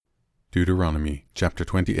Deuteronomy chapter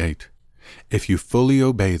 28. If you fully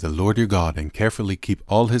obey the Lord your God and carefully keep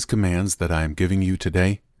all his commands that I am giving you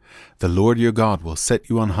today, the Lord your God will set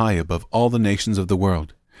you on high above all the nations of the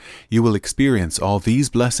world. You will experience all these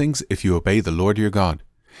blessings if you obey the Lord your God.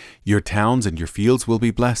 Your towns and your fields will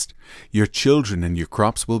be blessed. Your children and your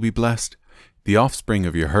crops will be blessed. The offspring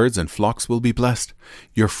of your herds and flocks will be blessed.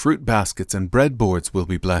 Your fruit baskets and breadboards will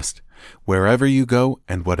be blessed. Wherever you go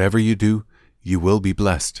and whatever you do, you will be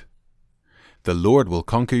blessed. The Lord will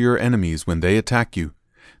conquer your enemies when they attack you.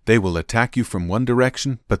 They will attack you from one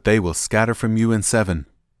direction, but they will scatter from you in 7.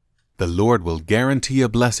 The Lord will guarantee a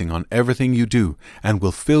blessing on everything you do and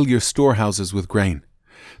will fill your storehouses with grain.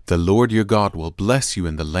 The Lord your God will bless you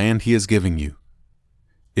in the land he is giving you.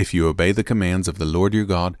 If you obey the commands of the Lord your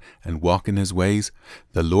God and walk in his ways,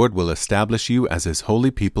 the Lord will establish you as his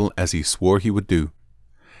holy people as he swore he would do.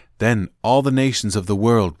 Then all the nations of the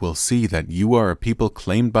world will see that you are a people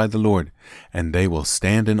claimed by the Lord, and they will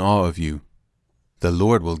stand in awe of you. The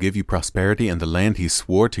Lord will give you prosperity in the land he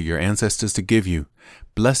swore to your ancestors to give you,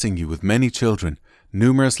 blessing you with many children,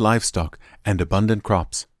 numerous livestock, and abundant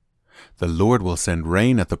crops. The Lord will send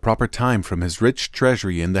rain at the proper time from his rich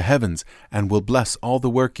treasury in the heavens and will bless all the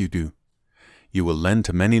work you do. You will lend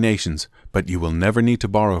to many nations, but you will never need to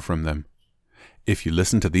borrow from them. If you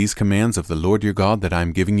listen to these commands of the Lord your God that I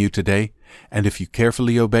am giving you today, and if you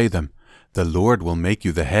carefully obey them, the Lord will make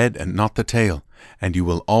you the head and not the tail, and you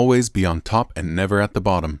will always be on top and never at the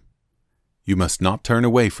bottom. You must not turn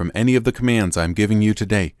away from any of the commands I am giving you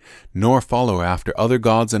today, nor follow after other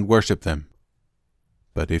gods and worship them.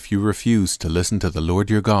 But if you refuse to listen to the Lord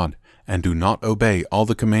your God, and do not obey all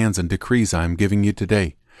the commands and decrees I am giving you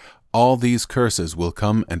today, all these curses will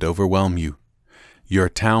come and overwhelm you. Your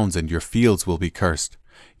towns and your fields will be cursed.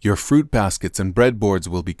 Your fruit baskets and breadboards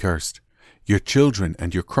will be cursed. Your children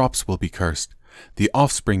and your crops will be cursed. The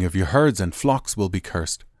offspring of your herds and flocks will be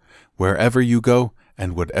cursed. Wherever you go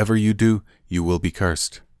and whatever you do, you will be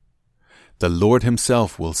cursed. The Lord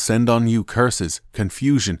himself will send on you curses,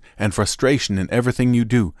 confusion, and frustration in everything you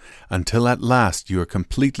do, until at last you are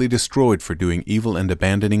completely destroyed for doing evil and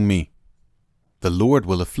abandoning me. The Lord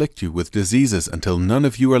will afflict you with diseases until none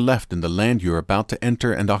of you are left in the land you are about to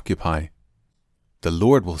enter and occupy. The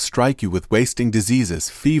Lord will strike you with wasting diseases,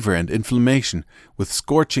 fever and inflammation, with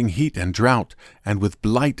scorching heat and drought, and with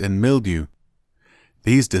blight and mildew.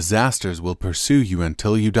 These disasters will pursue you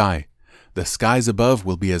until you die. The skies above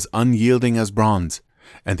will be as unyielding as bronze,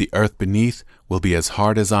 and the earth beneath will be as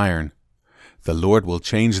hard as iron. The Lord will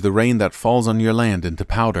change the rain that falls on your land into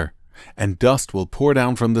powder, and dust will pour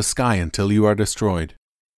down from the sky until you are destroyed.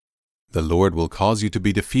 The Lord will cause you to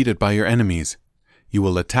be defeated by your enemies. You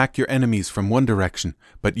will attack your enemies from one direction,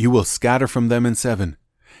 but you will scatter from them in 7.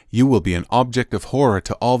 You will be an object of horror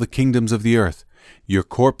to all the kingdoms of the earth. Your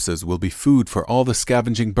corpses will be food for all the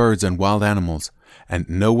scavenging birds and wild animals, and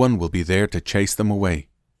no one will be there to chase them away.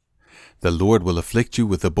 The Lord will afflict you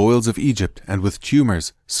with the boils of Egypt and with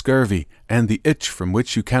tumors, scurvy, and the itch from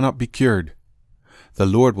which you cannot be cured. The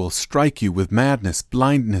Lord will strike you with madness,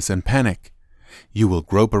 blindness, and panic. You will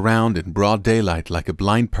grope around in broad daylight like a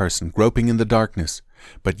blind person groping in the darkness,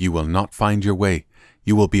 but you will not find your way.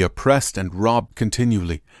 You will be oppressed and robbed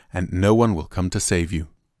continually, and no one will come to save you.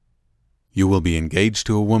 You will be engaged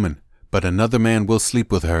to a woman, but another man will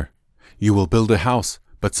sleep with her. You will build a house,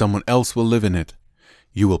 but someone else will live in it.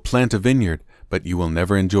 You will plant a vineyard, but you will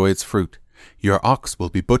never enjoy its fruit. Your ox will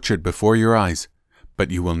be butchered before your eyes, but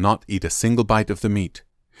you will not eat a single bite of the meat.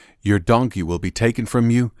 Your donkey will be taken from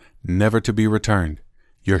you, never to be returned.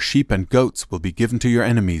 Your sheep and goats will be given to your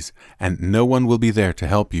enemies, and no one will be there to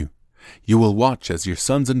help you. You will watch as your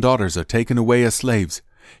sons and daughters are taken away as slaves.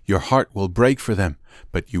 Your heart will break for them,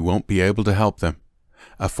 but you won't be able to help them.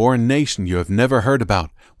 A foreign nation you have never heard about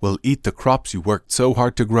will eat the crops you worked so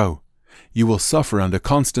hard to grow. You will suffer under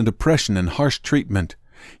constant oppression and harsh treatment.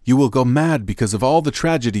 You will go mad because of all the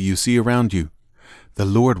tragedy you see around you. The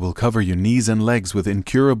Lord will cover your knees and legs with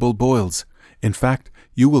incurable boils. In fact,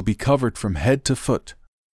 you will be covered from head to foot.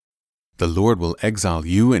 The Lord will exile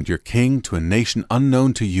you and your king to a nation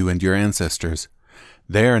unknown to you and your ancestors.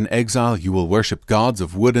 There in exile you will worship gods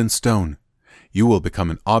of wood and stone. You will become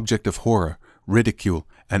an object of horror, ridicule,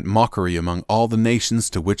 and mockery among all the nations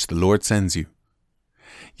to which the Lord sends you.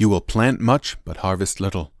 You will plant much but harvest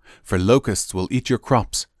little, for locusts will eat your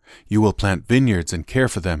crops. You will plant vineyards and care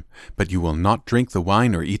for them, but you will not drink the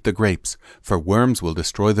wine or eat the grapes, for worms will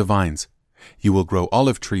destroy the vines. You will grow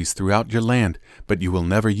olive trees throughout your land, but you will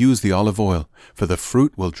never use the olive oil, for the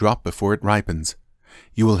fruit will drop before it ripens.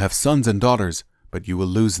 You will have sons and daughters, but you will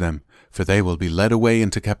lose them, for they will be led away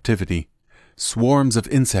into captivity. Swarms of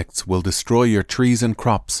insects will destroy your trees and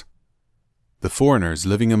crops. The foreigners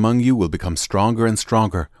living among you will become stronger and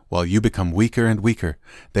stronger, while you become weaker and weaker.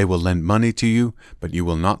 They will lend money to you, but you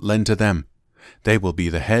will not lend to them. They will be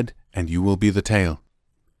the head, and you will be the tail.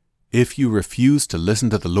 If you refuse to listen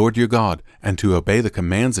to the Lord your God, and to obey the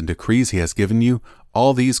commands and decrees He has given you,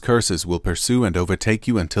 all these curses will pursue and overtake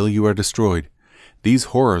you until you are destroyed. These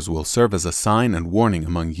horrors will serve as a sign and warning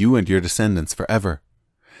among you and your descendants forever.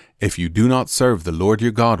 If you do not serve the Lord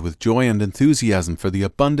your God with joy and enthusiasm for the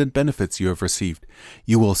abundant benefits you have received,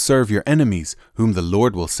 you will serve your enemies, whom the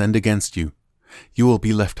Lord will send against you. You will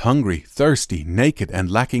be left hungry, thirsty, naked,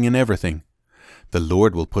 and lacking in everything. The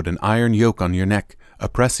Lord will put an iron yoke on your neck,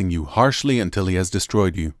 oppressing you harshly until He has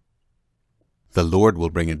destroyed you. The Lord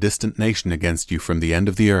will bring a distant nation against you from the end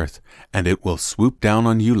of the earth, and it will swoop down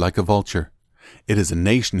on you like a vulture. It is a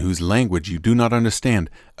nation whose language you do not understand,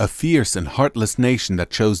 a fierce and heartless nation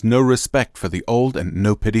that shows no respect for the old and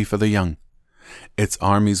no pity for the young. Its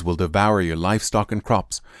armies will devour your livestock and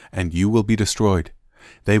crops, and you will be destroyed.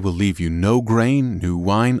 They will leave you no grain, new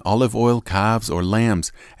wine, olive oil, calves, or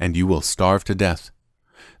lambs, and you will starve to death.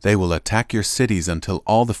 They will attack your cities until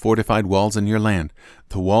all the fortified walls in your land,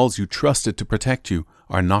 the walls you trusted to protect you,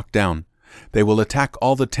 are knocked down. They will attack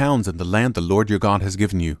all the towns in the land the Lord your God has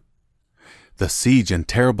given you. The siege and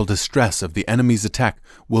terrible distress of the enemy's attack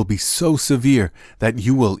will be so severe that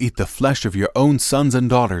you will eat the flesh of your own sons and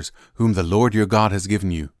daughters, whom the Lord your God has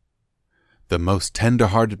given you. The most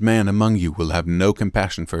tender-hearted man among you will have no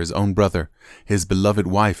compassion for his own brother, his beloved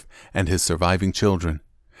wife, and his surviving children.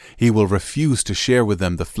 He will refuse to share with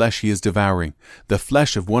them the flesh he is devouring, the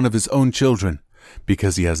flesh of one of his own children,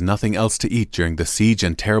 because he has nothing else to eat during the siege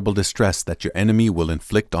and terrible distress that your enemy will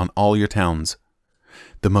inflict on all your towns.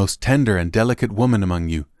 The most tender and delicate woman among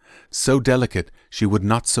you, so delicate she would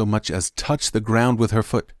not so much as touch the ground with her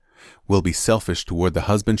foot, will be selfish toward the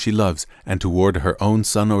husband she loves and toward her own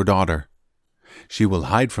son or daughter. She will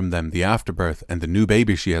hide from them the afterbirth and the new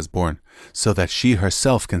baby she has born, so that she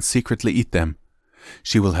herself can secretly eat them.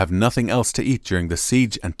 She will have nothing else to eat during the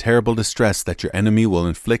siege and terrible distress that your enemy will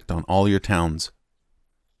inflict on all your towns.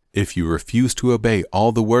 If you refuse to obey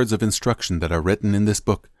all the words of instruction that are written in this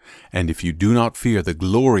book, and if you do not fear the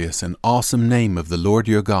glorious and awesome name of the Lord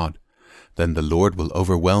your God, then the Lord will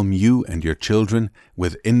overwhelm you and your children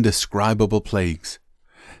with indescribable plagues.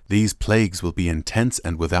 These plagues will be intense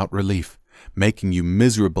and without relief, making you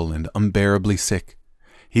miserable and unbearably sick.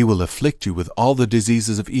 He will afflict you with all the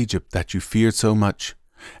diseases of Egypt that you feared so much,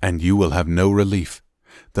 and you will have no relief.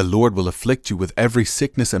 The Lord will afflict you with every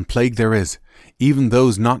sickness and plague there is, even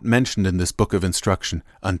those not mentioned in this book of instruction,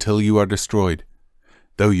 until you are destroyed.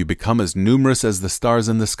 Though you become as numerous as the stars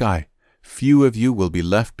in the sky, few of you will be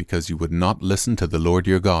left because you would not listen to the Lord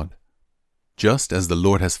your God. Just as the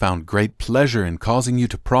Lord has found great pleasure in causing you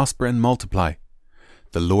to prosper and multiply,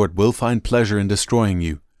 the Lord will find pleasure in destroying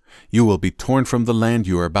you. You will be torn from the land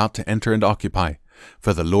you are about to enter and occupy,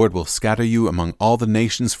 for the Lord will scatter you among all the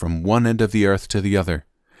nations from one end of the earth to the other.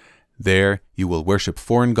 There you will worship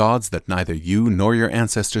foreign gods that neither you nor your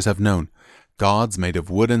ancestors have known, gods made of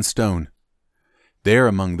wood and stone. There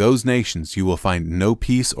among those nations you will find no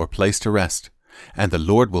peace or place to rest, and the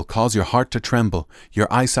Lord will cause your heart to tremble,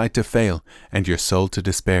 your eyesight to fail, and your soul to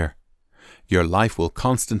despair. Your life will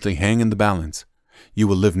constantly hang in the balance. You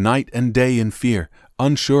will live night and day in fear,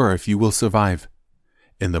 unsure if you will survive.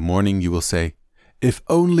 In the morning you will say, "If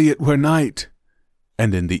only it were night,"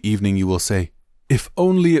 and in the evening you will say, "If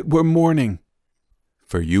only it were morning."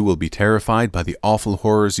 For you will be terrified by the awful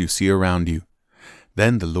horrors you see around you.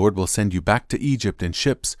 Then the Lord will send you back to Egypt in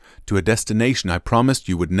ships, to a destination I promised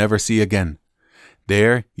you would never see again.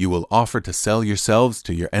 There you will offer to sell yourselves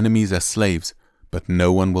to your enemies as slaves, but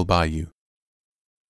no one will buy you.